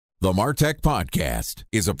The MarTech Podcast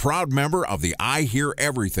is a proud member of the I Hear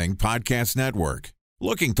Everything Podcast Network.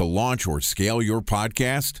 Looking to launch or scale your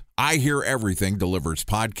podcast? I Hear Everything delivers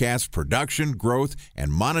podcast production, growth,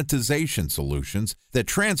 and monetization solutions that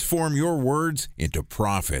transform your words into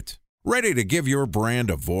profit. Ready to give your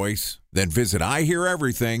brand a voice? Then visit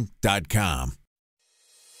iheareverything.com.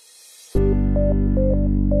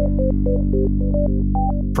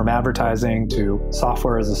 From advertising to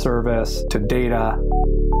software as a service to data.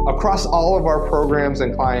 Across all of our programs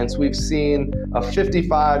and clients, we've seen a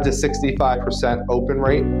 55 to 65% open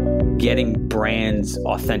rate. Getting brands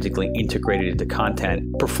authentically integrated into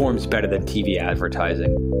content performs better than TV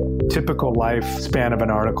advertising. Typical lifespan of an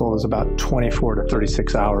article is about 24 to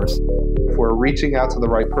 36 hours. If we're reaching out to the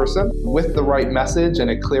right person with the right message and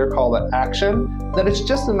a clear call to action, then it's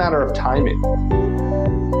just a matter of timing.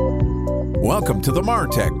 Welcome to the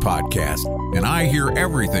MarTech Podcast, an I Hear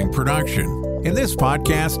Everything production. In this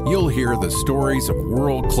podcast, you'll hear the stories of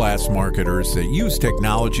world-class marketers that use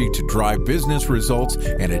technology to drive business results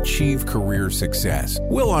and achieve career success.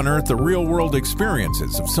 We'll unearth the real-world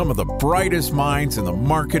experiences of some of the brightest minds in the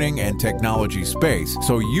marketing and technology space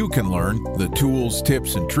so you can learn the tools,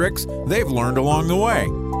 tips, and tricks they've learned along the way.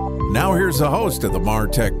 Now here's the host of the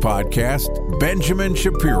MarTech Podcast, Benjamin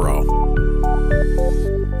Shapiro.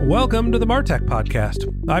 Welcome to the MarTech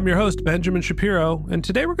Podcast. I'm your host, Benjamin Shapiro, and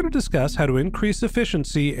today we're going to discuss how to increase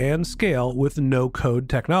efficiency and scale with no-code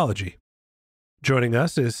technology. Joining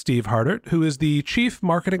us is Steve Hartert, who is the Chief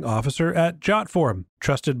Marketing Officer at Jotform.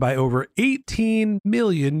 Trusted by over 18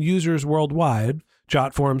 million users worldwide,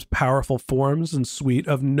 Jotform's powerful forms and suite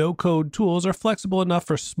of no-code tools are flexible enough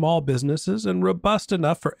for small businesses and robust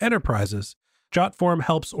enough for enterprises. Jotform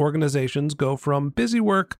helps organizations go from busy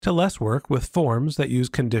work to less work with forms that use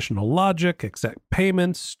conditional logic, accept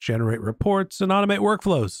payments, generate reports, and automate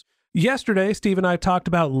workflows. Yesterday, Steve and I talked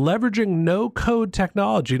about leveraging no-code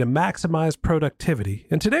technology to maximize productivity,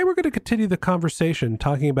 and today we're going to continue the conversation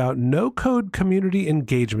talking about no-code community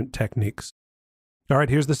engagement techniques. All right,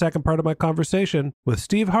 here's the second part of my conversation with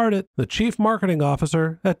Steve Hartert, the Chief Marketing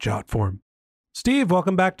Officer at Jotform. Steve,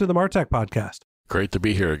 welcome back to the MarTech Podcast. Great to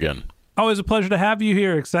be here again. Always a pleasure to have you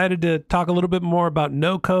here. Excited to talk a little bit more about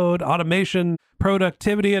no-code, automation,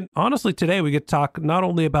 productivity. And honestly, today we get to talk not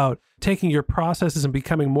only about taking your processes and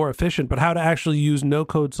becoming more efficient, but how to actually use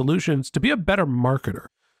no-code solutions to be a better marketer.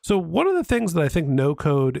 So one of the things that I think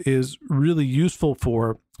no-code is really useful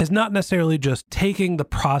for is not necessarily just taking the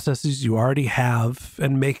processes you already have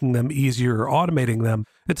and making them easier or automating them.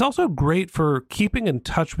 It's also great for keeping in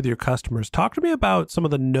touch with your customers. Talk to me about some of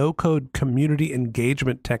the no-code community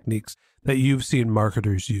engagement techniques that you've seen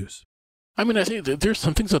marketers use. I mean, I think that there's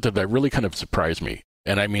some things out there that really kind of surprise me.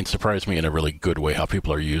 And I mean, surprise me in a really good way, how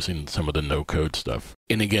people are using some of the no-code stuff.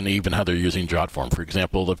 And again, even how they're using Jotform. For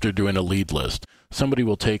example, if they're doing a lead list, somebody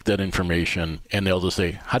will take that information and they'll just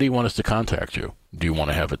say, how do you want us to contact you? Do you want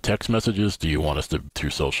to have it text messages? Do you want us to through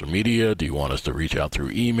social media? Do you want us to reach out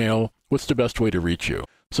through email? What's the best way to reach you?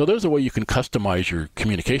 So there's a way you can customize your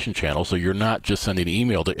communication channel so you're not just sending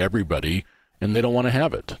email to everybody and they don't want to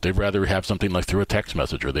have it. They'd rather have something like through a text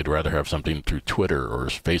message, or they'd rather have something through Twitter or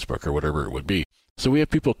Facebook or whatever it would be. So we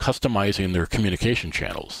have people customizing their communication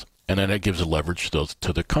channels, and then that gives a leverage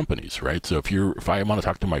to the companies, right? So if I want to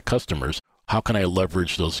talk to my customers, how can I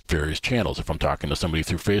leverage those various channels? If I'm talking to somebody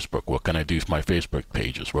through Facebook, what can I do through my Facebook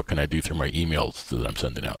pages? What can I do through my emails that I'm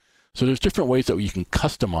sending out? So there's different ways that you can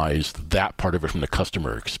customize that part of it from the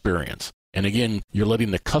customer experience. And again, you're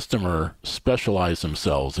letting the customer specialize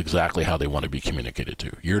themselves exactly how they want to be communicated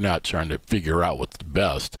to. You're not trying to figure out what's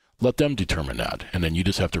best. Let them determine that, and then you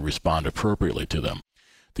just have to respond appropriately to them.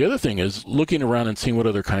 The other thing is looking around and seeing what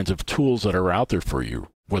other kinds of tools that are out there for you,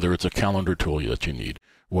 whether it's a calendar tool that you need,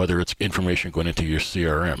 whether it's information going into your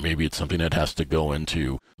CRM, maybe it's something that has to go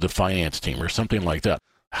into the finance team or something like that.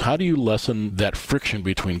 How do you lessen that friction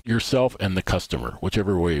between yourself and the customer,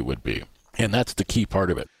 whichever way it would be? And that's the key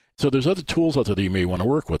part of it. So there's other tools out there that you may want to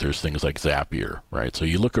work with. There's things like Zapier, right? So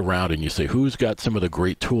you look around and you say, who's got some of the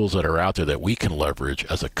great tools that are out there that we can leverage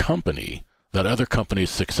as a company that other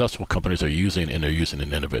companies, successful companies, are using, and they're using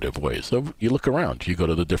in innovative ways. So you look around, you go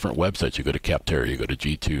to the different websites, you go to Capterra, you go to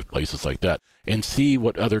G2, places like that, and see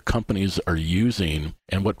what other companies are using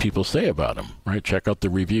and what people say about them, right? Check out the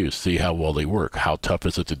reviews, see how well they work. How tough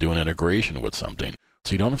is it to do an integration with something?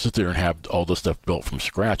 So you don't have to sit there and have all the stuff built from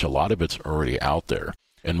scratch. A lot of it's already out there.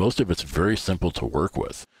 And most of it's very simple to work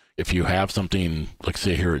with. If you have something, like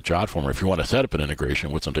say here at Jotform, if you want to set up an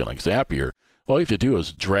integration with something like Zapier, all you have to do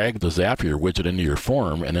is drag the Zapier widget into your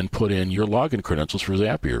form and then put in your login credentials for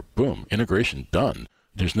Zapier. Boom, integration done.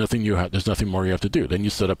 There's nothing more you have to do. Then you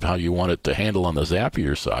set up how you want it to handle on the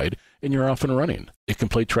Zapier side, and you're off and running. It can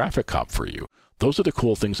play traffic cop for you. Those are the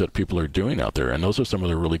cool things that people are doing out there, and those are some of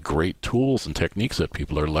the really great tools and techniques that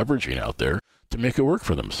people are leveraging out there to make it work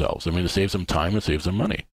for themselves. I mean, it saves them time, it saves them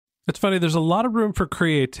money. It's funny, there's a lot of room for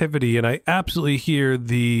creativity, and I absolutely hear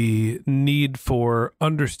the need for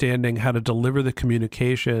understanding how to deliver the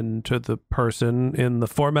communication to the person in the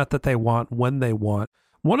format that they want, when they want.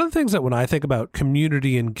 One of the things that when I think about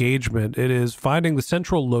community engagement, it is finding the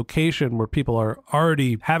central location where people are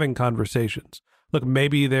already having conversations. Look,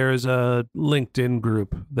 maybe there's a LinkedIn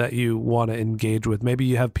group that you want to engage with. Maybe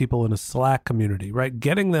you have people in a Slack community, right?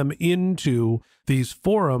 Getting them into these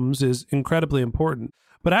forums is incredibly important.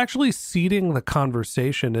 But actually seeding the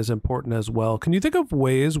conversation is important as well. Can you think of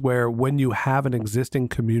ways where when you have an existing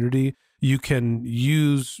community, you can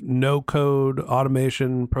use no-code,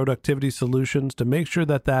 automation, productivity solutions to make sure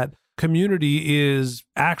that that community is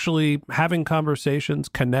actually having conversations,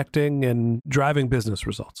 connecting, and driving business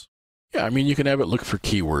results? Yeah, I mean, you can have it look for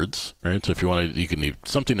keywords, right? So if you want to, you can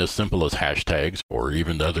something as simple as hashtags or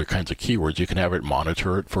even the other kinds of keywords, you can have it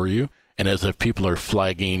monitor it for you. And as if people are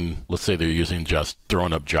flagging, let's say they're using just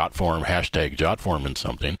throwing up Jotform, hashtag Jotform in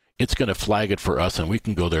something, it's going to flag it for us and we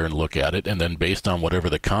can go there and look at it. And then based on whatever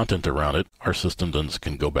the content around it, our system then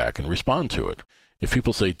can go back and respond to it. If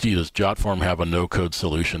people say, gee, does Jotform have a no-code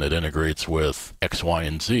solution that integrates with X, Y,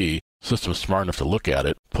 and Z, system's smart enough to look at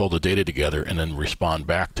it, pull the data together, and then respond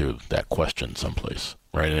back to that question someplace,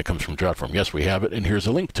 right? And it comes from Jotform. Yes, we have it, and here's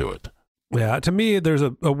a link to it. Yeah, to me, there's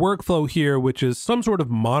a workflow here, which is some sort of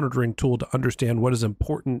monitoring tool to understand what is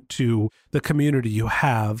important to the community you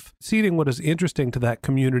have, seeding what is interesting to that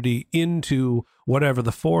community into whatever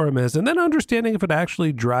the forum is, and then understanding if it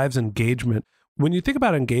actually drives engagement. When you think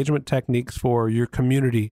about engagement techniques for your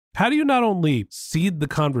community, how do you not only seed the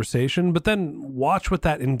conversation, but then watch what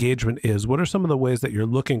that engagement is? What are some of the ways that you're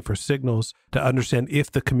looking for signals to understand if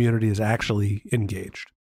the community is actually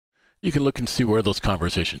engaged? You can look and see where those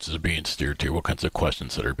conversations are being steered to, what kinds of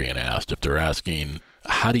questions that are being asked. If they're asking,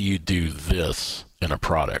 how do you do this in a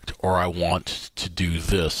product? Or I want to do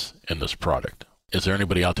this in this product. Is there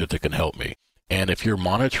anybody out there that can help me? And if you're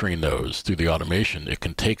monitoring those through the automation, it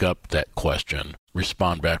can take up that question,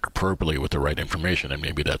 respond back appropriately with the right information. And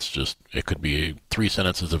maybe that's just, it could be 3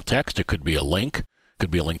 sentences of text. It could be a link. It could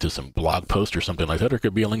be a link to some blog post or something like that. Or it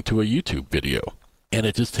could be a link to a YouTube video. And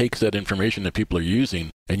it just takes that information that people are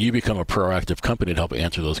using, and you become a proactive company to help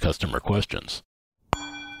answer those customer questions.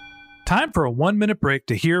 Time for a 1-minute break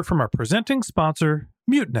to hear from our presenting sponsor,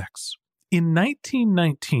 Mutinex. In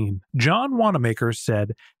 1919, John Wanamaker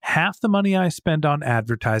said, "Half the money I spend on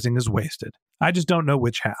advertising is wasted. I just don't know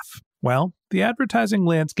which half." Well, the advertising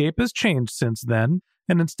landscape has changed since then,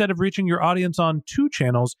 and instead of reaching your audience on 2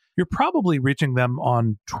 channels, you're probably reaching them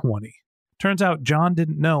on 20. Turns out John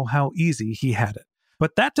didn't know how easy he had it.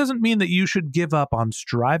 But that doesn't mean that you should give up on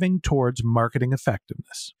striving towards marketing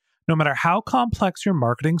effectiveness. No matter how complex your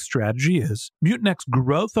marketing strategy is, Mutinex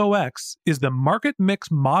Growth OX is the market mix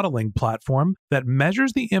modeling platform that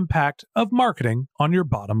measures the impact of marketing on your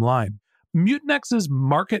bottom line. Mutinex's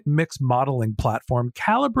market mix modeling platform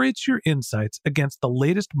calibrates your insights against the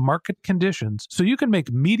latest market conditions so you can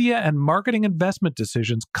make media and marketing investment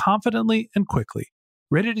decisions confidently and quickly.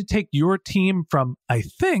 Ready to take your team from I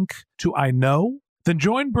think to I know? Then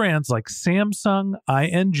join brands like Samsung,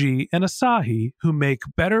 ING, and Asahi who make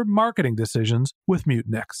better marketing decisions with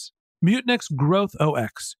Mutinex. Mutinex Growth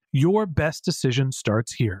OX. Your best decision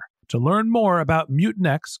starts here. To learn more about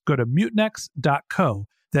Mutinex, go to mutinex.co.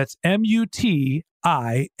 That's MUTINEX.co.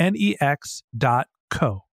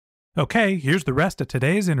 Okay, here's the rest of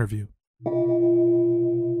today's interview.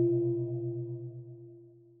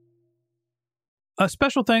 A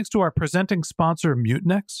special thanks to our presenting sponsor,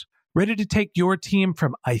 Mutinex. Ready to take your team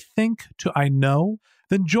from I think to I know?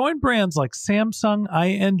 Then join brands like Samsung,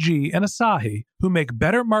 ING, and Asahi who make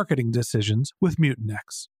better marketing decisions with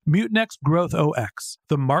Mutinex. Mutinex Growth OX,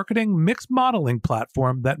 the marketing mix modeling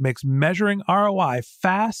platform that makes measuring ROI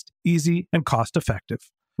fast, easy, and cost-effective.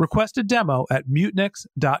 Request a demo at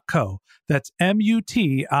mutinex.co. That's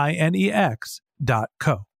MUTINEX.co.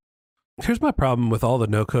 Here's my problem with all the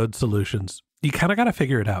no-code solutions. You kind of got to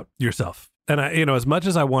figure it out yourself. And as much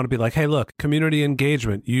as I want to be like, hey, look, community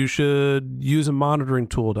engagement, you should use a monitoring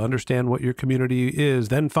tool to understand what your community is,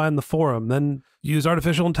 then find the forum, then use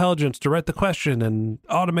artificial intelligence to write the question and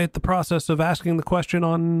automate the process of asking the question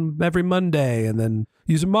on every Monday, and then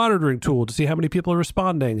use a monitoring tool to see how many people are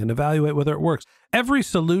responding and evaluate whether it works. Every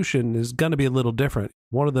solution is going to be a little different.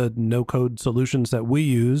 One of the no-code solutions that we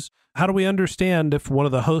use, how do we understand if one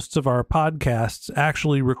of the hosts of our podcasts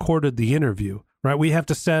actually recorded the interview? right? We have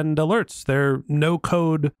to send alerts. They're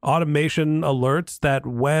no-code automation alerts that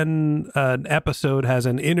when an episode has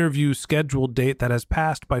an interview scheduled date that has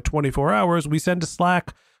passed by 24 hours, we send a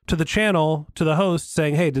Slack to the channel, to the host,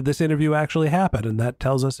 saying, hey, did this interview actually happen? And that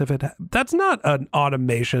tells us if it... That's not an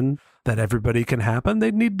automation that everybody can happen. They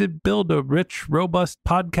need to build a rich, robust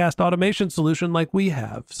podcast automation solution like we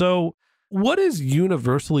have. So what is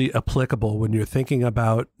universally applicable when you're thinking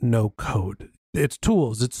about no code? It's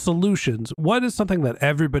tools, it's solutions. What is something that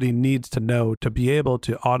everybody needs to know to be able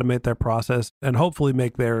to automate their process and hopefully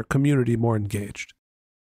make their community more engaged?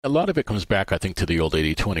 A lot of it comes back, I think, to the old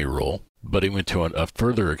 80-20 rule, but even to a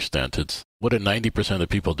further extent, it's what are 90% of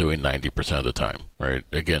people doing 90% of the time, right?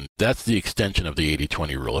 Again, that's the extension of the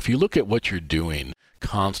 80-20 rule. If you look at what you're doing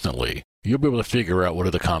constantly, you'll be able to figure out what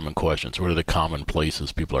are the common questions, what are the common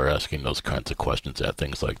places people are asking those kinds of questions at,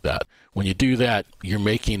 things like that. When you do that, you're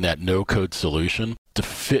making that no-code solution to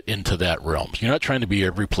fit into that realm. So you're not trying to be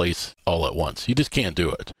every place all at once. You just can't do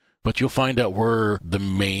it. But you'll find out where the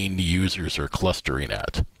main users are clustering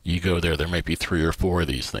at. You go there might be 3 or 4 of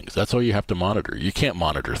these things. That's all you have to monitor. You can't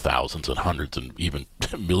monitor thousands and hundreds and even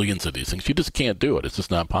millions of these things. You just can't do it. It's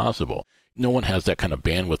just not possible. No one has that kind of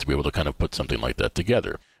bandwidth to be able to kind of put something like that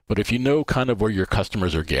together. But if you know kind of where your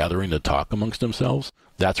customers are gathering to talk amongst themselves,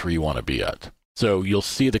 that's where you want to be at. So you'll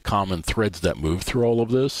see the common threads that move through all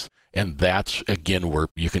of this. And that's, again, where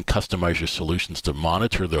you can customize your solutions to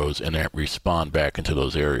monitor those and respond back into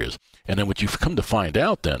those areas. And then what you've come to find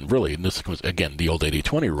out then, really, and this comes, again, the old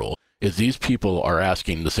 80-20 rule, is these people are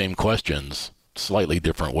asking the same questions slightly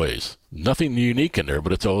different ways. Nothing unique in there,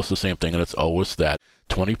 but it's always the same thing, and it's always that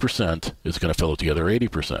 20% is going to fill out the other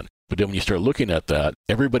 80%. But then when you start looking at that,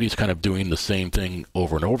 everybody's kind of doing the same thing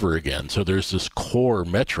over and over again. So there's this core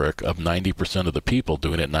metric of 90% of the people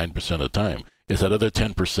doing it 9% of the time. Is that other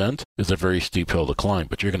 10% is a very steep hill to climb,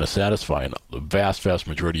 but you're going to satisfy the vast, vast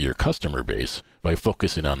majority of your customer base by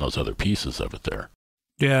focusing on those other pieces of it there.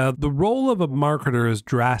 Yeah, the role of a marketer is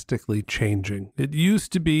drastically changing. It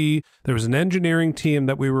used to be there was an engineering team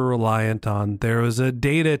that we were reliant on. There was a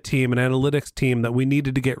data team, an analytics team that we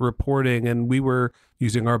needed to get reporting, and we were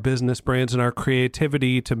using our business brains and our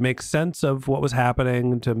creativity to make sense of what was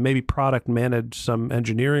happening, to maybe product manage some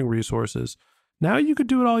engineering resources. Now you could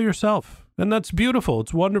do it all yourself, and that's beautiful.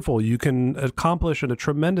 It's wonderful. You can accomplish a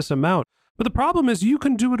tremendous amount. But the problem is you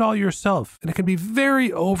can do it all yourself, and it can be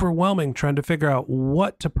very overwhelming trying to figure out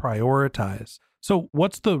what to prioritize. So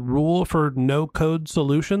what's the rule for no-code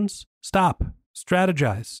solutions? Stop.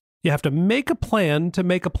 Strategize. You have to make a plan to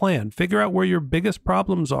make a plan. Figure out where your biggest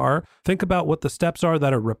problems are. Think about what the steps are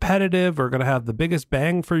that are repetitive or going to have the biggest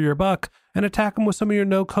bang for your buck, and attack them with some of your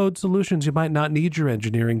no-code solutions. You might not need your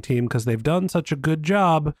engineering team because they've done such a good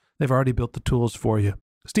job. They've already built the tools for you.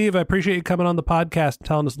 Steve, I appreciate you coming on the podcast and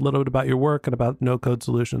telling us a little bit about your work and about no-code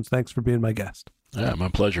solutions. Thanks for being my guest. Yeah, my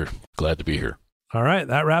pleasure. Glad to be here. All right,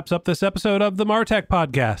 that wraps up this episode of the MarTech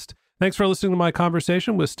Podcast. Thanks for listening to my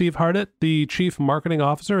conversation with Steve Hartert, the Chief Marketing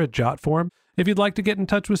Officer at Jotform. If you'd like to get in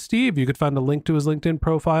touch with Steve, you could find a link to his LinkedIn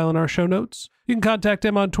profile in our show notes. You can contact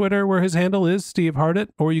him on Twitter, where his handle is Steve Hartert,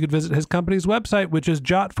 or you could visit his company's website, which is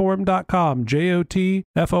jotform.com,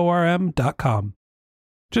 jotform.com.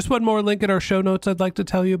 Just one more link in our show notes I'd like to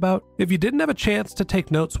tell you about. If you didn't have a chance to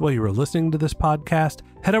take notes while you were listening to this podcast,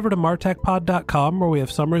 head over to martechpod.com, where we have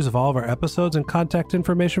summaries of all of our episodes and contact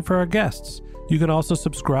information for our guests. You can also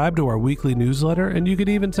subscribe to our weekly newsletter, and you can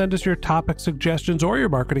even send us your topic suggestions or your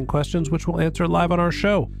marketing questions, which we'll answer live on our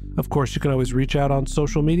show. Of course, you can always reach out on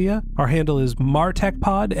social media. Our handle is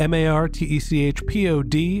MarTechPod,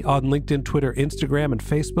 MarTechPod, on LinkedIn, Twitter, Instagram, and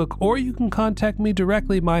Facebook, or you can contact me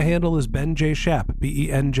directly. My handle is Ben J. Shap,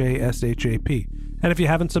 BenJShap. And if you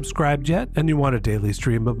haven't subscribed yet and you want a daily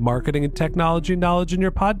stream of marketing and technology knowledge in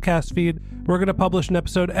your podcast feed, we're going to publish an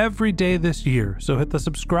episode every day this year. So hit the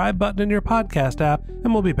subscribe button in your podcast app,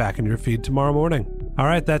 and we'll be back in your feed tomorrow morning. All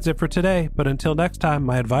right, that's it for today. But until next time,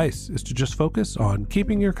 my advice is to just focus on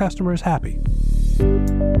keeping your customers happy.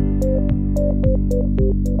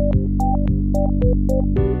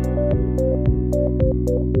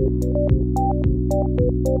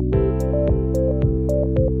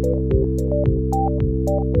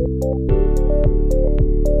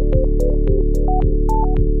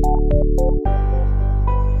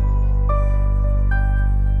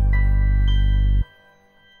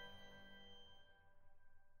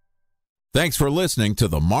 Thanks for listening to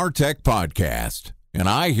the MarTech Podcast, an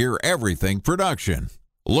I Hear Everything production.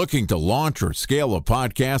 Looking to launch or scale a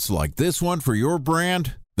podcast like this one for your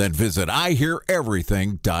brand? Then visit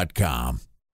iheareverything.com.